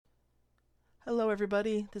Hello,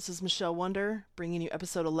 everybody. This is Michelle Wonder, bringing you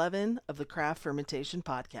episode 11 of the Craft Fermentation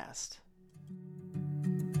Podcast.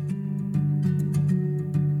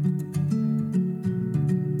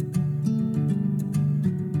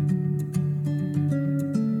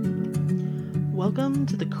 Welcome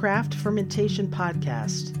to the Craft Fermentation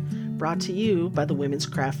Podcast, brought to you by the Women's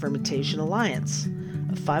Craft Fermentation Alliance,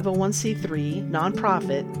 a 501c3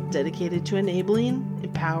 nonprofit dedicated to enabling,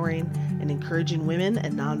 empowering, and encouraging women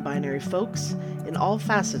and non-binary folks in all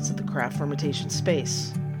facets of the craft fermentation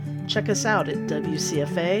space. Check us out at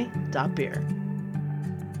wcfa.beer.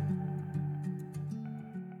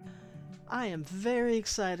 I am very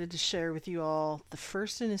excited to share with you all the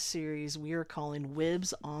first in a series we are calling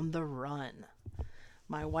Wibs on the Run.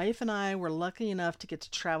 My wife and I were lucky enough to get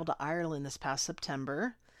to travel to Ireland this past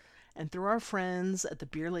September, and through our friends at the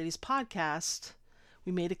Beer Ladies podcast,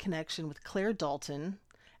 we made a connection with Claire Dalton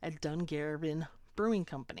at Dungarvan Brewing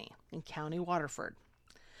Company in County Waterford.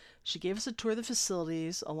 She gave us a tour of the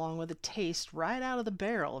facilities along with a taste right out of the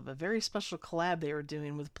barrel of a very special collab they were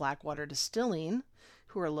doing with Blackwater Distilling,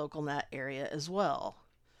 who are local in that area as well.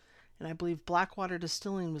 And I believe Blackwater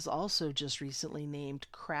Distilling was also just recently named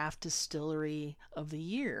Craft Distillery of the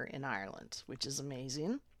Year in Ireland, which is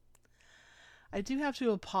amazing. I do have to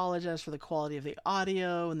apologize for the quality of the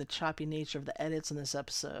audio and the choppy nature of the edits in this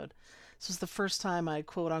episode. This was the first time I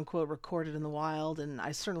quote-unquote recorded in the wild, and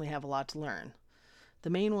I certainly have a lot to learn.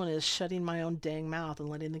 The main one is shutting my own dang mouth and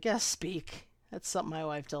letting the guests speak. That's something my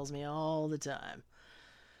wife tells me all the time.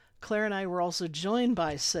 Claire and I were also joined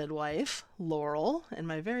by said wife, Laurel, and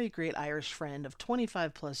my very great Irish friend of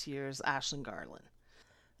 25 plus years, Ashlyn Garland.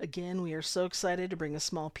 Again, we are so excited to bring a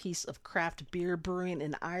small piece of craft beer brewing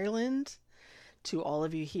in Ireland to all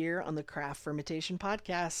of you here on the Craft Fermentation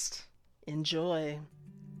Podcast. Enjoy.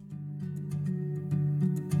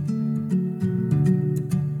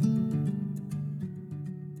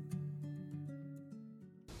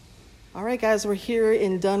 All right, guys, we're here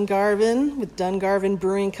in Dungarvan with Dungarvan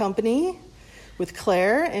Brewing Company with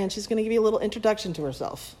Claire, and she's going to give you a little introduction to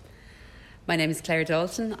herself. My name is Claire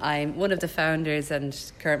Dalton. I'm one of the founders and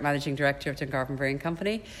current managing director of Dungarvan Brewing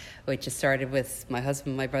Company, which has started with my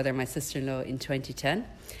husband, my brother, and my sister-in-law in 2010.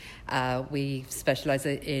 We specialise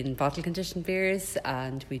in bottle-conditioned beers,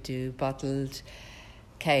 and we do bottled,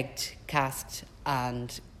 kegged, casked,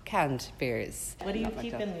 and canned beers. What do you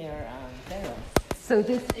keep in your barrels? So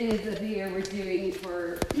this is a beer we're doing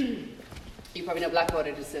for, you probably know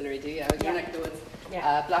Blackwater Distillery, do you? You're neck of the woods.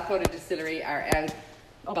 Yeah. Blackwater Distillery are out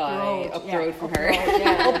Up the road from her.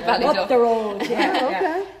 Up the road.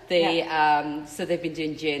 Yeah. They so they've been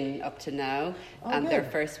doing gin up to now, and good. their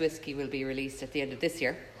first whiskey will be released at the end of this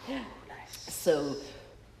year. Yeah. Nice. So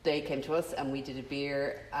they came to us and we did a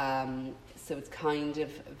beer. So it's kind of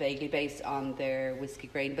vaguely based on their whiskey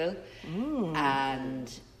grain bill, and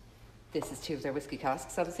this is two of their whiskey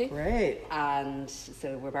casks, obviously. Great. And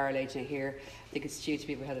so we're barrel aging it here. I think it's due to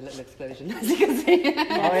be, we had a little explosion, as you can see. Oh,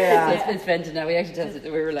 yeah. So it's vented now. We actually tested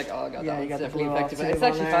it. We were like, oh, God, that was definitely affected. But it's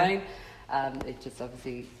actually fine. It just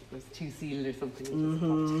obviously was too sealed or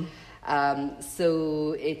something.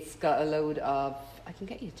 So it's got a load of, I can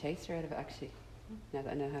get you a taster out of it, actually, now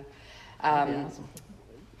that I know how. Awesome.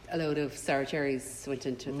 A load of sour cherries went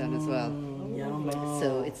into it then as well. Yum.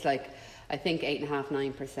 So it's like, I think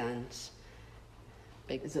 8.5%, 9%.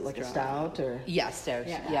 Is it like a strong. stout or? Yeah, stout.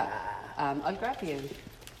 Yeah. I'll grab you.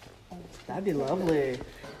 That'd be lovely.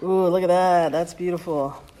 Ooh, look at that. That's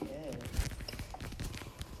beautiful.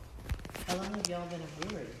 How long have y'all been a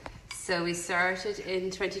brewery? So we started in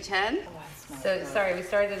 2010. We started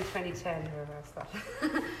in 2010. Whoever else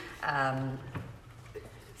that.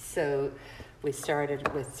 So we started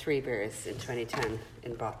with 3 beers in 2010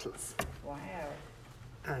 in bottles. Wow.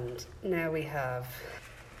 And now we have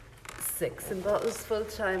 6 in bottles full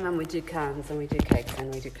time, and we do cans, and we do kegs,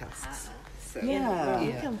 and we do casks. So, Yeah.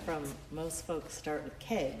 You come from, most folks start with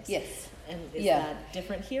kegs. Yes. And is Yeah. that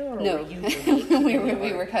different here, or No, were you unique?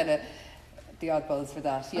 we were kind of the oddballs for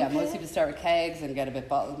that. Yeah, most people start with kegs and get a bit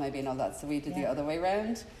bottled maybe and all that. So we did the other way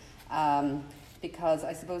around. Because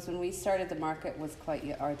I suppose when we started, the market was quite,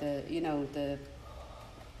 or the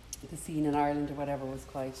scene in Ireland or whatever was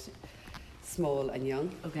quite small and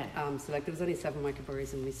young. Okay. So like there was only 7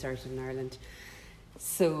 microbreweries when we started in Ireland.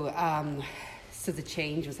 So so the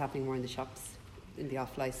change was happening more in the shops, in the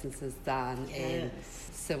off licenses than in.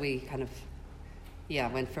 So we kind of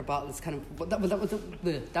went for bottles. Kind of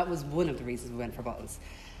that was one of the reasons we went for bottles.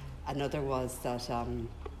 Another was that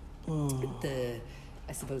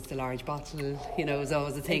I suppose the large bottle, was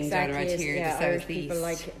always a thing down around here. The Irish southeast. people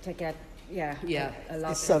like to get Yeah. a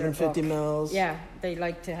lot. It's 750 mils. Yeah, they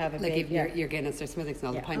like to have a Like big. if your Guinness or Smithwick's and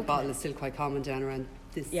all, the Yeah. pint bottle is still quite common down around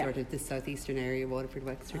this sort of this southeastern area, Waterford,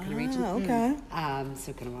 Wexford kind of region. Okay.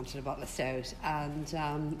 So kind of wanted a bottle of stout, and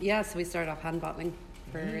so we started off hand bottling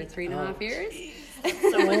for 3.5 years. Oh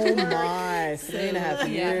my, 3.5 years.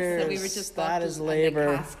 Yeah, so we were just that is bottling, labor.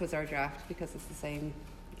 And the cask was our draft because it's the same,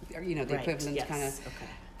 the equivalent kind of.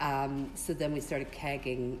 Okay. So then we started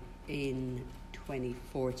kegging in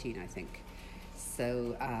 2014, I think.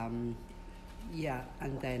 So and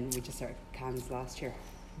then we just started cans last year.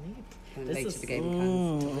 Kind of late to the game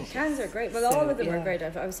of cans. Cans are great. Well, all of them are great.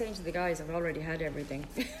 I was saying to the guys, I've already had everything.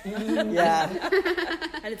 Yeah.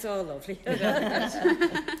 And it's all lovely.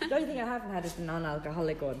 The only thing I haven't had is the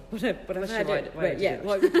non-alcoholic one. But I've had it. Why would you do it?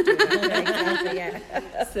 Why would you do that? Exactly,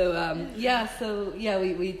 yeah. So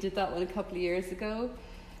we did that one a couple of years ago.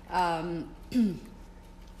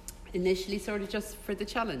 Initially sort of just for the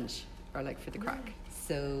challenge, or like for the crack.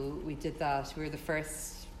 So we did that. We were the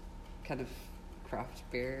first kind of craft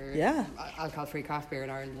beer, alcohol-free craft beer in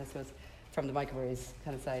Ireland, I suppose, from the microbreweries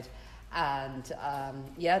kind of side. And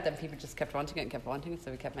then people just kept wanting it,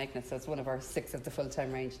 so we kept making it. So it's one of our 6 of the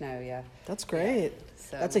full-time range now. Yeah, That's great.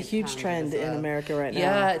 So That's a huge trend in America right now.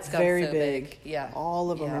 Yeah, it's got very so big. Yeah,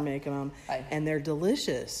 all of them are making them, and they're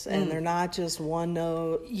delicious, and they're not just one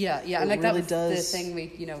note. Yeah, It and like really that was does. the thing.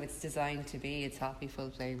 It's designed to be. It's hoppy, full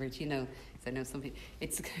flavored. Because I know some people.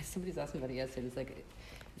 Somebody's asking about it yesterday. It's like.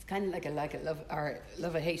 It's kind of like a love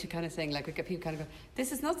or hate kind of thing. Like we get people kind of go,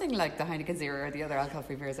 this is nothing like the Heineken Zero or the other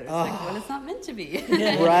alcohol-free beers. It's like, well, it's not meant to be.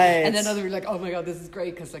 Right. And then others were like, oh my God, this is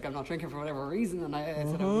great because like I'm not drinking for whatever reason, and I said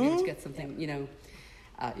I'm going to get something,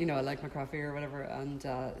 I like my craft beer or whatever, and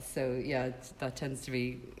that tends to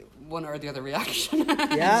be one or the other reaction.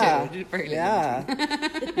 Yeah,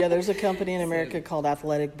 yeah. There's a company in America called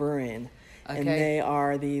Athletic Brewing, and they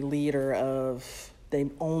are the leader of. They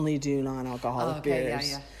only do non-alcoholic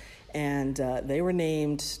beers. And they were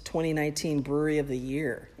named 2019 Brewery of the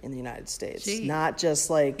Year in the United States. Gee. Not just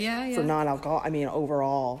for non-alcohol,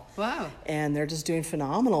 overall. Wow. And they're just doing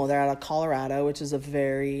phenomenal. They're out of Colorado, which is a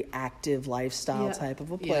very active lifestyle type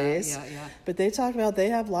of a place. Yeah. But they talk about they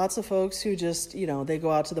have lots of folks who just, they go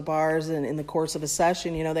out to the bars and in the course of a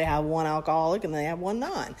session, they have one alcoholic and they have one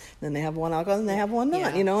non. Then they have one alcoholic and they have one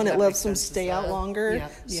non, and it lets them stay out longer,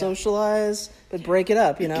 socialize, but break it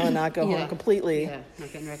up, and not go home completely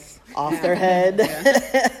not getting wrecked. off their head.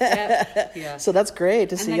 So that's great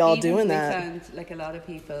to see y'all doing that. I found like a lot of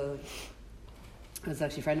people. It was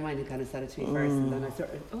actually a friend of mine who kind of said it to me first, and then I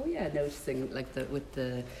started, noticing like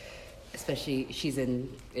especially she's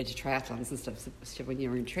into triathlons and stuff. So when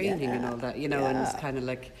you're in training and all that, and it's kind of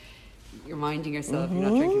like you're minding yourself. You're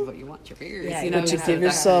not drinking, but you want your beers. But you give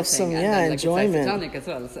yourself some enjoyment. It's isotonic as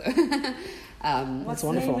well. So. What's That's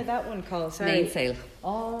wonderful. the name of that one called? Sorry. Mainsail.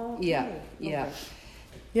 Oh, Yeah.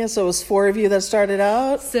 Yeah, so it was 4 of you that started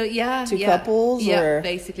out? So Two couples? Yeah, or?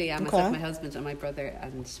 basically, myself, my husband, and my brother,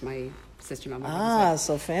 and my sister-in-law. Ah,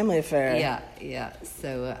 so family affair. Yeah.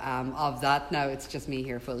 So of that now, it's just me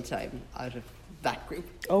here full time out of that group.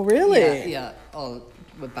 Oh, really? Yeah. All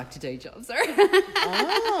went back to day jobs,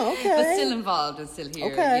 Oh, okay. but still involved and still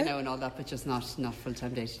here, Okay. and all that, but just not full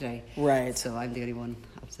time day to day. Right. So I'm the only one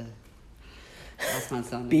of the last man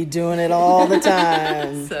standing. Be doing it all the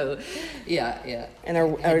time. So, yeah. And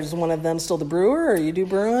is one of them still the brewer, or you do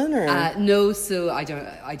brewing, or? No, so I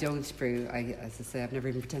don't brew. As I say, I've never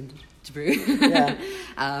even pretended to brew. Yeah.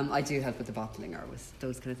 I do help with the bottling or with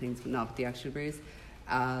those kind of things, but not with the actual brews.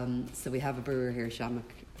 So we have a brewer here, Shamak.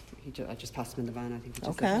 I just passed him in the van. I think he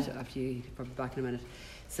just after you, probably back in a minute.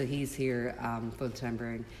 So he's here full time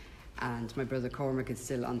brewing, and my brother Cormac is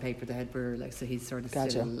still on paper the head brewer. So he's sort of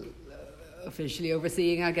still officially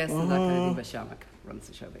overseeing, I guess, and that kind of thing. But Shamak runs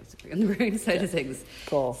the show basically on the brewing side of things.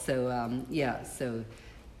 Cool. So so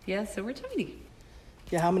we're tiny.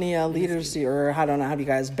 Yeah, how many liters do you, or I don't know, how do you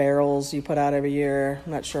guys, barrels you put out every year?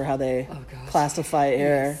 I'm not sure how they classify it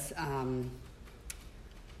here. Yes.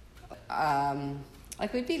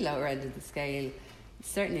 Like we'd be lower end of the scale,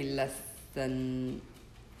 certainly less than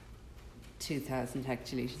 2,000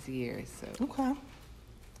 hectolitres a year. So okay,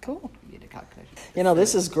 cool. You need a calculator.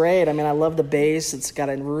 This is great. I mean, I love the base. It's got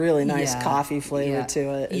a really nice coffee flavor to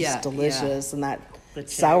it. It's delicious, and that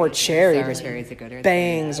sour cherry just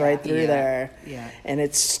bangs right through there. Yeah. And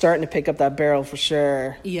it's starting to pick up that barrel for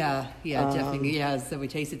sure. Yeah, definitely. Yeah, so we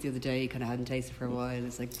tasted it the other day. Kind of hadn't tasted for a while.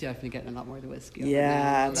 It's like definitely getting a lot more of the whiskey.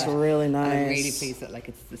 Yeah, it's really nice. And I'm really pleased that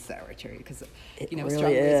it's the sour cherry because it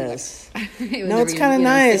really is. It No, it's kind of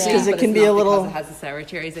nice because it can be a little. It has the sour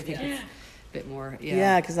cherries. I think bit more.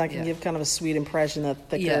 Yeah, because that can give kind of a sweet impression, that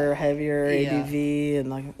thicker, heavier ABV, and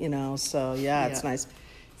like, you know, so it's nice.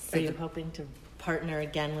 Are you hoping to partner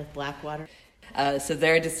again with Blackwater? So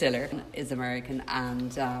their distiller is American,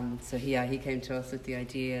 and so he came to us with the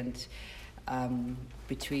idea, and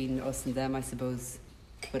between us and them, I suppose,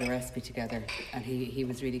 put a recipe together, and he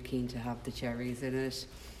was really keen to have the cherries in it.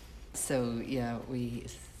 So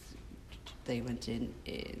they went in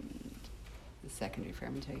the secondary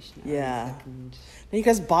fermentation. Yeah. And you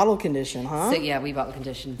guys bottle condition, huh? So we bottle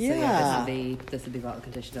condition. Yeah. So this will be bottle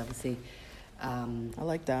conditioned, obviously. I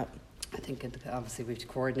like that. I think obviously we have to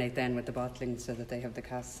coordinate then with the bottling so that they have the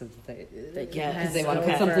casks, so that because they want to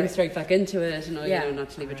put something straight back into it, and not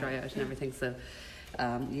to leave it dry out and everything. So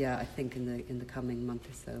I think in the coming month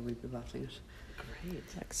or so we'll be bottling it. Great,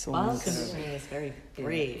 excellent. Bottle conditioning is very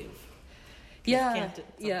brave. Yeah.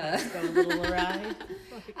 Go a little awry.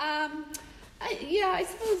 I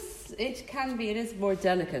suppose it can be. It is more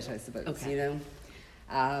delicate, I suppose. You know.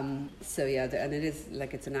 And it is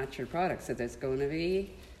like it's a natural product, so there's going to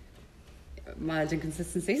be mild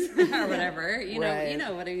inconsistencies or whatever. You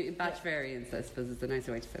know what batch variance, I suppose, is the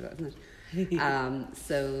nicer way to say that, isn't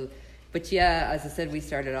it? As I said, we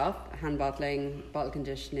started off hand bottling, bottle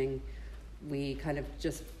conditioning. We kind of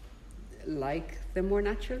just like the more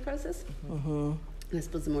natural process. Mm-hmm. I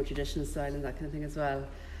suppose the more traditional style and that kind of thing as well,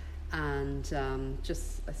 and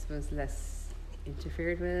just I suppose less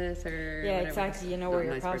interfered with or whatever. Exactly. You know where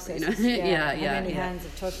your process is. How many hands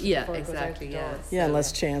it touches before it goes out the door. And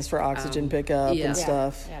less chance for oxygen pickup and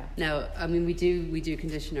stuff. Now, I mean, we do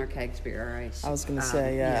condition our kegs to be all right. I was going to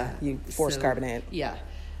say, you force carbonate. Yeah.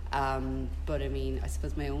 But I mean, I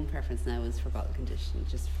suppose my own preference now is for bottle conditioning,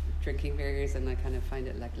 just drinking beers, and I kind of find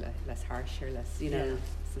it like less harsh or less,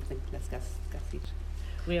 something less gassy.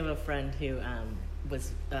 We have a friend who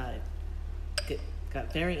was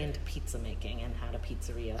got very into pizza making and had a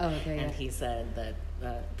pizzeria. And he said that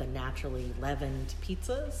the naturally leavened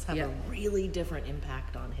pizzas have a really different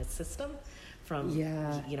impact on his system from,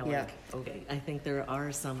 I think there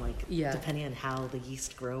are some, depending on how the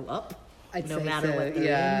yeast grow up, no matter what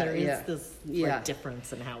they're in, there is this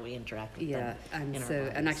difference in how we interact with them.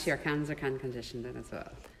 And actually our cans are can conditioned then as well.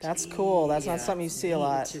 That's cool. That's not something you see a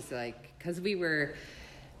lot. Which is like, because we were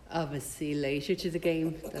obviously later to the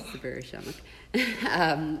game. That's the beer shamak.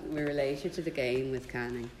 We were later to the game with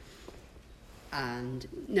canning. And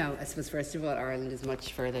no, I suppose first of all, Ireland is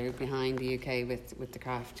much further behind the UK with the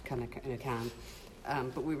craft kind of in a can.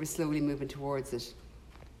 But we were slowly moving towards it.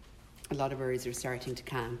 A lot of breweries are starting to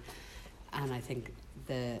can. And I think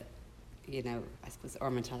I suppose our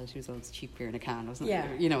mentality was always cheap beer in a can, wasn't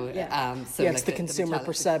it? So it's the consumer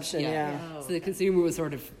perception, So the consumer was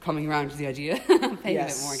sort of coming around to the idea, paying a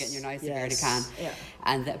bit more, getting your nicer beer in a can.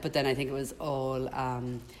 But then I think it was all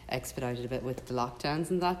expedited a bit with the lockdowns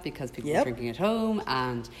and that, because people were drinking at home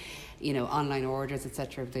and, online orders,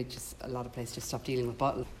 etc. A lot of places just stopped dealing with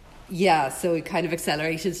bottles. Yeah, so it kind of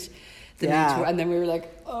accelerated the need to, and then we were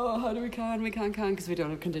like, how do we can? We can't can because we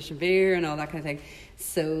don't have conditioned beer and all that kind of thing.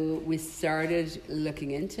 So we started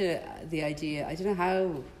looking into the idea. I don't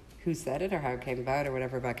know who said it or how it came about or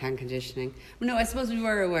whatever about can conditioning. Well, no, I suppose we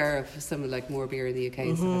were aware of some more beer in the UK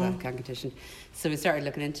and stuff like that, can conditioned. So we started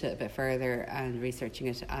looking into it a bit further and researching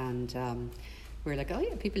it, and we were like,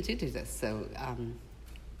 people do this. So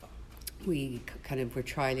we kind of were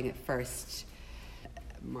trialling it first.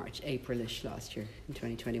 March, April-ish last year. In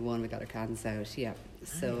 2021 we got our cans out,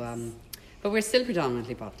 So but we're still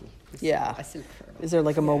predominantly bottled. I still prefer bottled. Is there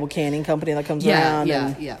like a mobile canning company that comes around?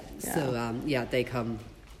 So they come,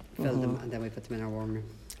 fill them, and then we put them in our warm room.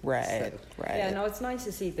 Right. Yeah, no, it's nice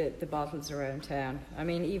to see the bottles around town. I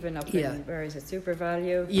mean, even up in, where is it, Super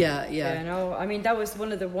Value? I mean, that was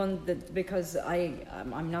one of the ones that, because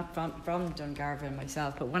I'm not from Dungarvan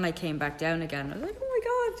myself, but when I came back down again, I was like, oh my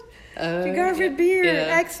God, Dungarvan beer,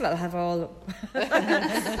 excellent. I'll have all,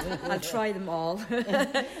 I'll try them all.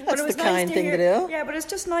 That's the kind thing to do. Yeah, but it's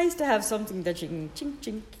just nice to have something that you can chink,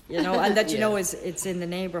 chink, and that it's in the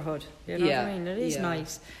neighbourhood. You know what I mean? It is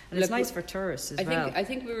nice. And it's nice for tourists as well. I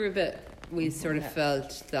think we sort of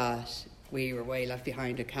felt that we were way left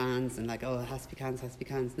behind with cans and it has to be cans.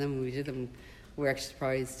 And then when we did them, we were actually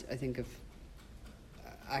surprised, I think, of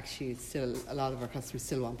actually still a lot of our customers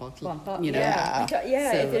still want bottle. So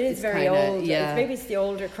it is very old. Maybe it's the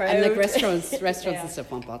older crowd. And restaurants and stuff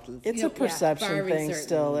want bottles. It's a perception thing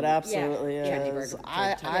still. It absolutely is.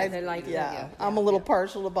 I'm a little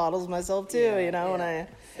partial to bottles myself too, when I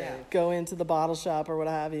go into the bottle shop or what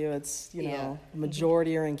have you. It's,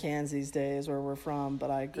 majority are in cans these days where we're from, but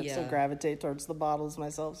I could still gravitate towards the bottles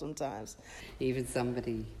myself sometimes. Even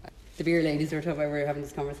somebody the beer ladies were talking about, we were having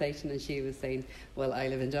this conversation, and she was saying, well, I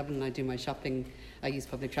live in Dublin and I do my shopping, I use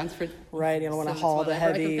public transport. Right, you don't want to haul the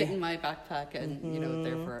heavy. I can fit in my backpack, and, you know,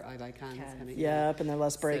 therefore I buy cans. Kind of, yep, and they're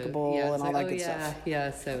less breakable and all that good stuff.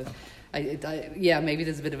 Yeah, so, maybe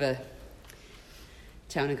there's a bit of a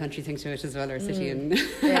town and country thing to it as well, or city and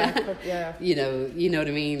you know what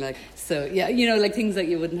I mean, like, so you know, like things that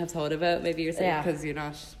you wouldn't have thought about maybe yourself because you're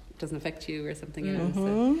not, it doesn't affect you or something, you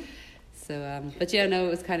know. So but it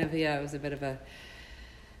was kind of it was a bit of a,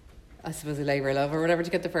 I suppose, a labour of love or whatever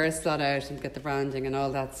to get the first lot out and get the branding and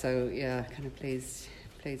all that. So kind of pleased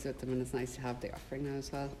with them, and it's nice to have the offering now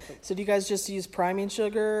as well. So do you guys just use priming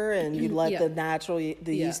sugar and you let the natural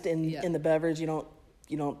yeast in the beverage? You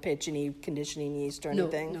don't pitch any conditioning yeast or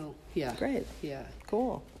anything? No. Great. Yeah.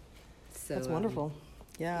 Cool. So, that's wonderful.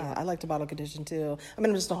 I like to bottle condition too. I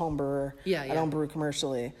mean, I'm just a home brewer. I don't brew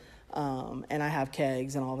commercially. And I have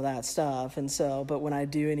kegs and all of that stuff. And so, but when I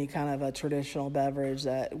do any kind of a traditional beverage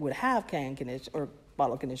that would have can condition or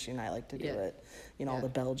bottle conditioning, I like to do it. You know, all the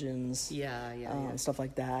Belgians. Stuff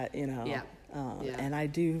like that, you know. And I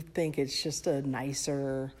do think it's just a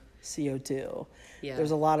nicer CO2.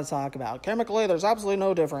 There's a lot of talk about chemically there's absolutely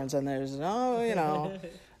no difference, and there's no, you know,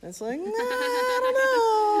 it's like, I don't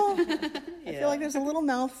know. I feel like there's a little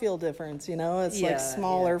mouthfeel difference, you know. It's like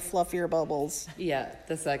smaller, fluffier bubbles.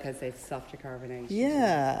 That's like I say, softer carbonation.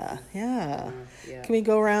 Can we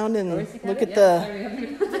go around and look at the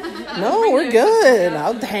No, we're good.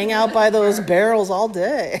 I'll hang out by those barrels all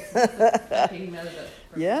day.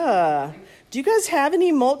 Do you guys have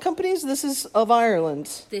any malt companies? This is of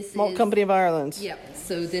Ireland. Malt Company of Ireland. Yeah.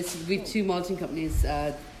 So we have two malting companies.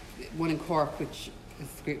 One in Cork, which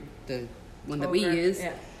is the one that we use,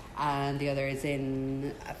 and the other is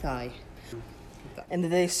in Athy. And do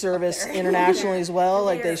they service internationally as well?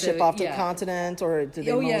 Like they ship off to the continent, or do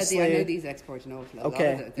they mostly? I know these export an awful lot.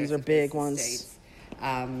 Okay, these are big ones. States.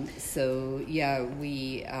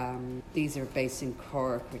 We these are based in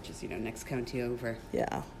Cork, which is next county over.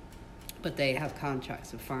 Yeah. But they have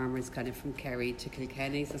contracts with farmers kind of from Kerry to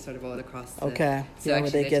Kilkenny, so sort of all across the... Okay, so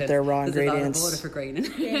where they get their raw ingredients. There's a lot of Waterford grain in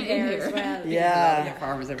there as well. Yeah. A lot of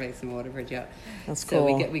farmers are based in Waterford, That's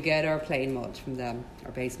cool. So we get our plain malt from them,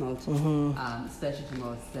 our base malt. Specialty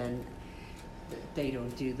malts, then they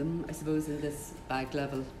don't do them, I suppose, in this bag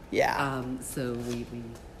level. Yeah. So we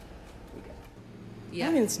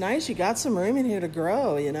I mean, it's nice. You got some room in here to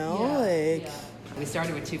grow, you know? We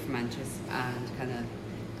started with 2 fermenters and kind of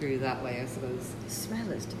grew that way, I suppose. The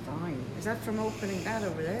smell is divine. Is that from opening that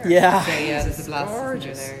over there? Yeah. There's a blast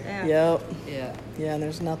gorgeous. There. Yep. Yeah, and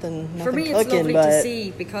there's nothing for me, cooking, it's lovely but... to see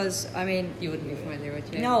because, I mean... You wouldn't be familiar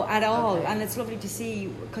with it? No, at all. Okay. And it's lovely to see,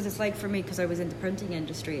 because it's like for me, because I was in the printing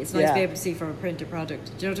industry, it's nice to be able to see from a printed product.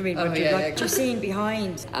 Do you know what I mean? What you're seeing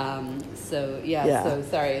behind. So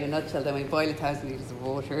sorry, in a nutshell, then we boil 1,000 litres of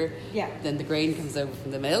water. Yeah. Then the grain comes over from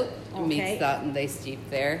the mill, meets that, and they steep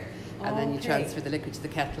there. And then you transfer the liquid to the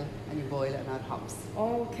kettle and you boil it and add hops.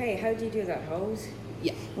 Okay, how do you do that? Hose?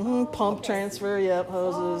 Yeah. Pump transfer,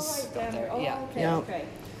 hoses. Okay.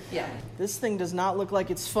 Yeah. This thing does not look like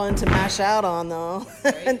it's fun to mash out on, though.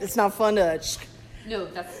 It's not fun to... No,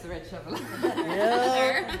 that's the red shovel.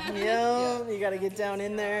 You got to get down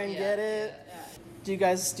in there and get it. Do you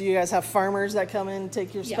guys have farmers that come in and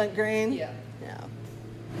take your spent grain? Yeah,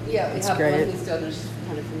 it's great. One who's done it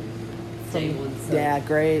kind of from day one. So. Yeah,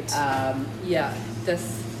 great.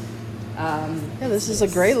 This is a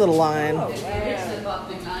great little line. Original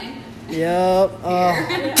bottling line. Yep.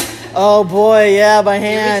 Oh boy, by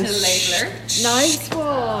hand. The original labeler. Nice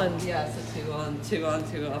one. Yeah, so 2 on,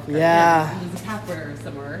 2 off. Yeah. There's a capper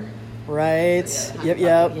somewhere. Right. So, Yep.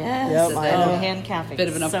 Yes. I know. Hand capping. Bit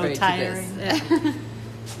of an upgrade so tiring. To this.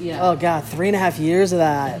 Oh God, 3.5 years of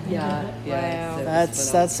that. Wow.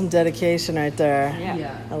 That's some dedication right there.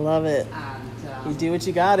 Yeah. I love it. And, you do what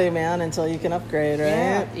you got to, man, until you can upgrade,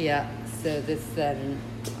 right? Yeah. So this I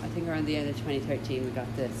think around the end of 2013 we got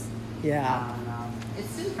this. Yeah. It's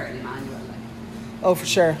still fairly manual. Oh, for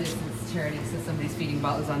sure. This is turning, so somebody's feeding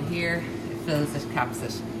bottles on here. It fills it, caps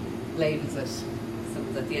it, labels it.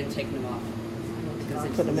 Someone's at the end taking them off.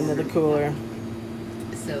 Put them into the cooler.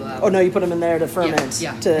 So. No, you put them in there to ferment.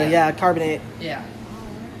 Carbonate. Yeah.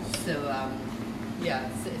 So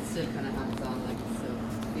it's still kind of hands-on,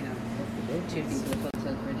 two people full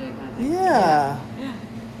tilt per day kind of thing. Yeah.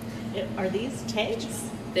 Are these tapes?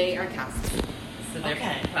 They are cast. So they're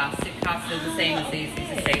plastic cast. They're the same as these. These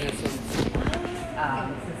are stainless ones.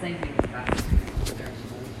 It's the same thing as plastic.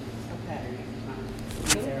 Okay.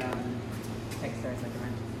 These are textiles like a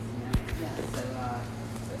rental system. So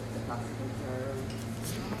the plastic ones are.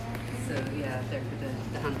 So they're for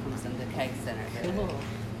the hand pumps and the kegs then are there.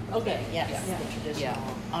 Okay, yes, the traditional.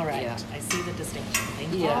 All right, I see the distinction.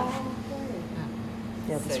 Thank you.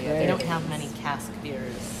 Yeah, that's great. They don't have many cask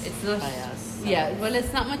beers by us. So. Yeah, well,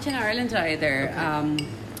 it's not much in Ireland either. Okay.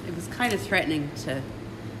 It was kind of threatening to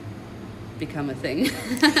become a thing.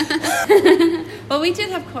 Well, we did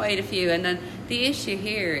have quite a few, and then the issue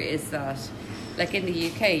here is that, like in the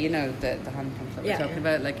UK, you know, the hand pumps that we're talking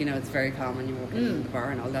about, like, you know, it's very common, you walk in the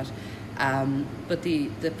bar and all that. But the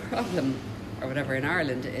problem, or whatever, in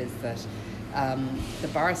Ireland is that the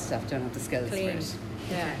bar staff don't have the skills for it.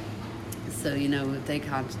 Yeah. So, you know, they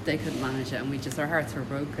couldn't manage it, and our hearts were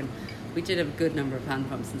broken. We did have a good number of hand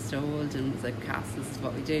pumps installed, and it was like, Cass, this is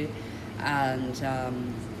what we do. And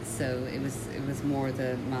so it was more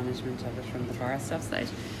the management of it from the bar staff side.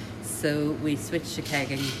 So we switched to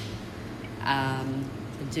kegging.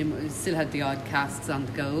 Jim still had the odd casks on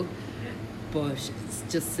the go, but it's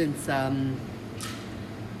just since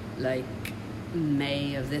like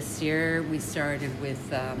May of this year, we started with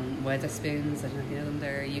Weatherspoons. I don't know if you know them.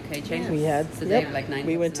 They're a UK chain. We had. So they have like 9.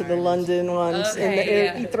 We went to the London ones in the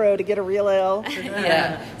E12 to get a real ale.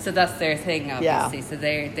 So that's their thing, obviously. Yeah. So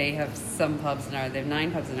they have some pubs in Ireland. They have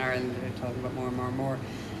 9 pubs in Ireland. They're talking about more and more and more.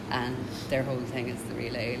 And their whole thing is the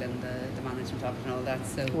real ale and the management of it and all that.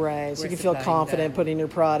 So so you can feel confident putting your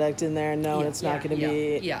product in there and knowing it's not going to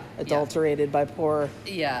be adulterated by poor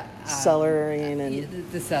cellaring and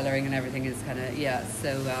the cellaring and everything is kind of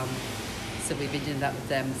So we've been doing that with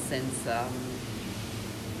them since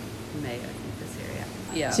May, I think, this year.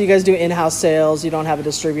 Yeah. So you guys do in-house sales? You don't have a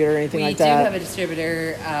distributor or anything like that? We do have a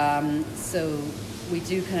distributor. So we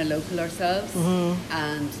do kind of local ourselves,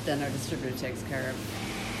 and then our distributor takes care of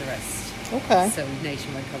the rest. Okay. So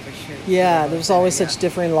nationwide coverage. There's always such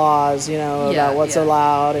different laws, you know, about what's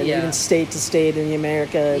allowed, and even state to state in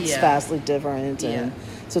America, it's vastly different. And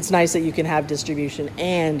so it's nice that you can have distribution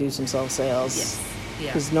and do some self-sales. Yes.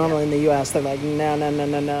 Because normally in the U.S. they're like,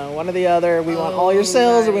 no, one or the other. We want all your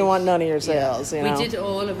sales, or we want none of your sales. You know? We did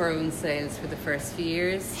all of our own sales for the first few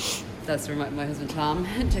years. That's where my husband Tom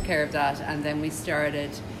took care of that, and then we started.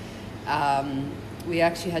 We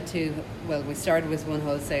actually had to. Well, we started with one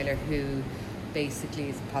wholesaler who basically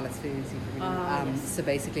is Palace Foods. So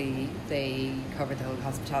basically, they covered the whole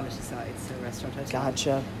hospitality side, so restaurant.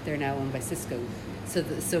 Gotcha. They're now owned by Cisco.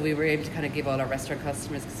 So we were able to kind of give all our restaurant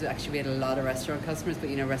customers, because actually we had a lot of restaurant customers, but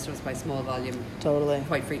you know, restaurants buy small volume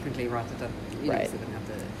quite frequently rather than so they don't have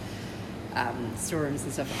the storerooms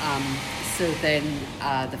and stuff. So then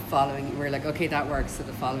the following, we're like, okay, that works. So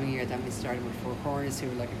the following year, then we started with Four Corners, who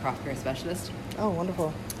were like a craft beer specialist. Oh,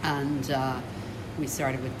 wonderful. And we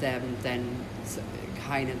started with them. Then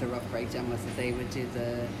kind of the rough breakdown was that they would do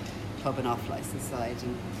the pub and off license side,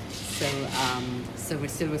 and so we're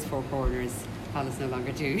still with Four Corners. Palace no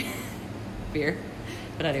longer do beer,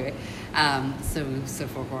 but anyway, so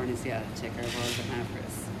Four Corners, take care of all of it now for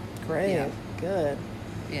us. Great, good.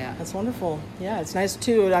 Yeah, that's wonderful. Yeah, it's nice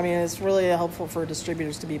too. I mean, it's really helpful for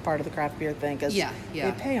distributors to be part of the craft beer thing, because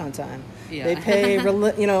they pay on time. Yeah. They pay,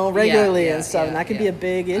 regularly and stuff, and that can be a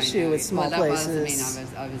big issue with small places.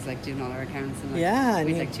 I was like doing all our accounts, and we had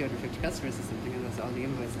like 250 customers or something, and that's all the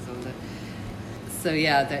invoices, all the. So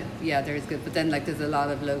there is good, but then like there's a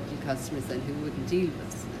lot of local customers then who wouldn't deal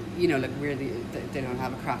with, like they don't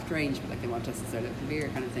have a craft range, but like they want us as their local beer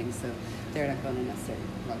kind of thing, so they're not going to necessarily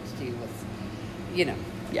want to deal with, a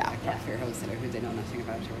craft beer wholesaler who they know nothing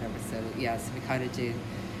about or whatever. So so we kind of do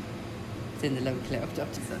in the local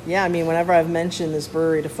up to so. Yeah, I mean, whenever I've mentioned this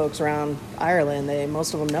brewery to folks around Ireland,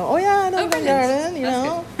 most of them know. Oh yeah, I know Dungarvan,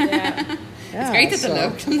 know. It's great that the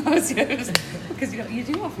local knows you, because you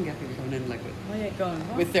do often get people coming in like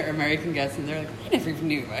with their American guests, and they're like, I never even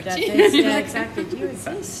knew about you. Exactly. Do you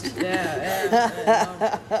exist? I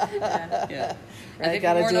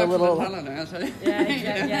got to do a little.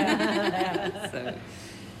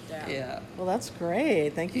 Well, that's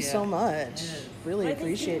great. Thank you so much. Really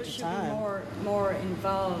appreciate your time. Be more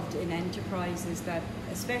involved in enterprises that,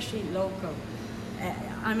 especially local.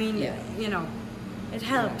 It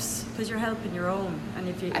helps because you're helping your own, and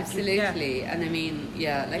if you absolutely, and I mean,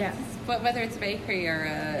 but whether it's a bakery or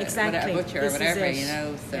a butcher or whatever, like you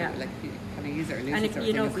kind of use it or lose it.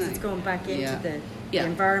 And because it's going back into the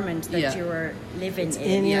environment that you were living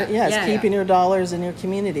in. It's keeping your dollars in your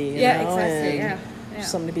community. You know? Exactly. There's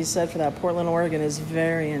something to be said for that. Portland, Oregon is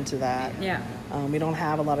very into that. We don't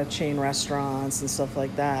have a lot of chain restaurants and stuff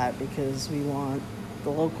like that because we want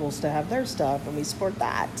the locals to have their stuff, and we support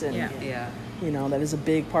that. And that is a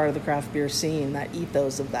big part of the craft beer scene, that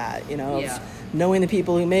ethos of that, of knowing the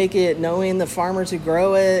people who make it, knowing the farmers who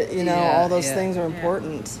grow it, all those things are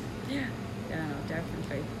important.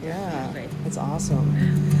 Definitely. It's awesome.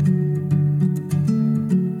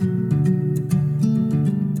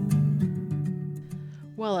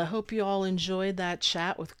 hope you all enjoyed that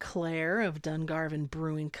chat with Claire of Dungarvan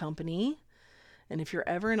Brewing Company. And if you're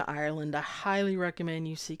ever in Ireland, I highly recommend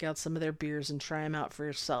you seek out some of their beers and try them out for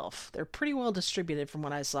yourself. They're pretty well distributed from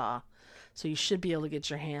what I saw, so you should be able to get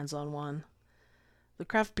your hands on one. The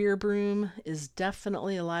craft beer boom is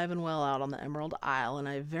definitely alive and well out on the Emerald Isle, and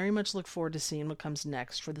I very much look forward to seeing what comes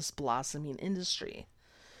next for this blossoming industry.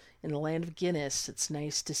 In the land of Guinness, it's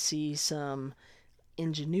nice to see some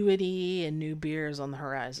ingenuity and new beers on the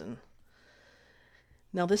horizon.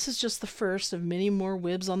 Now, this is just the first of many more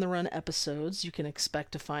Wibs on the Run episodes you can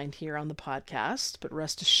expect to find here on the podcast, but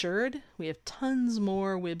rest assured, we have tons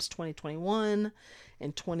more Wibs 2021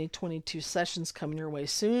 and 2022 sessions coming your way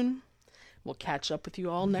soon. We'll catch up with you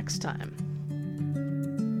all next time.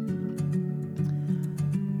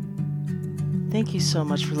 Thank you so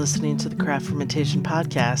much for listening to the Craft Fermentation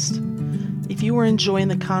Podcast. If you are enjoying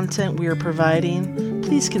the content we are providing,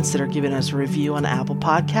 please consider giving us a review on Apple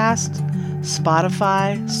Podcasts,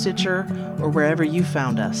 Spotify, Stitcher, or wherever you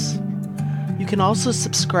found us. You can also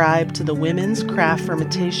subscribe to the Women's Craft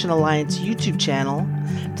Fermentation Alliance YouTube channel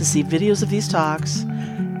to see videos of these talks,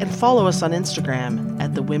 and follow us on Instagram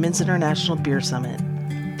at the Women's International Beer Summit.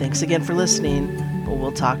 Thanks again for listening, but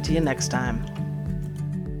we'll talk to you next time.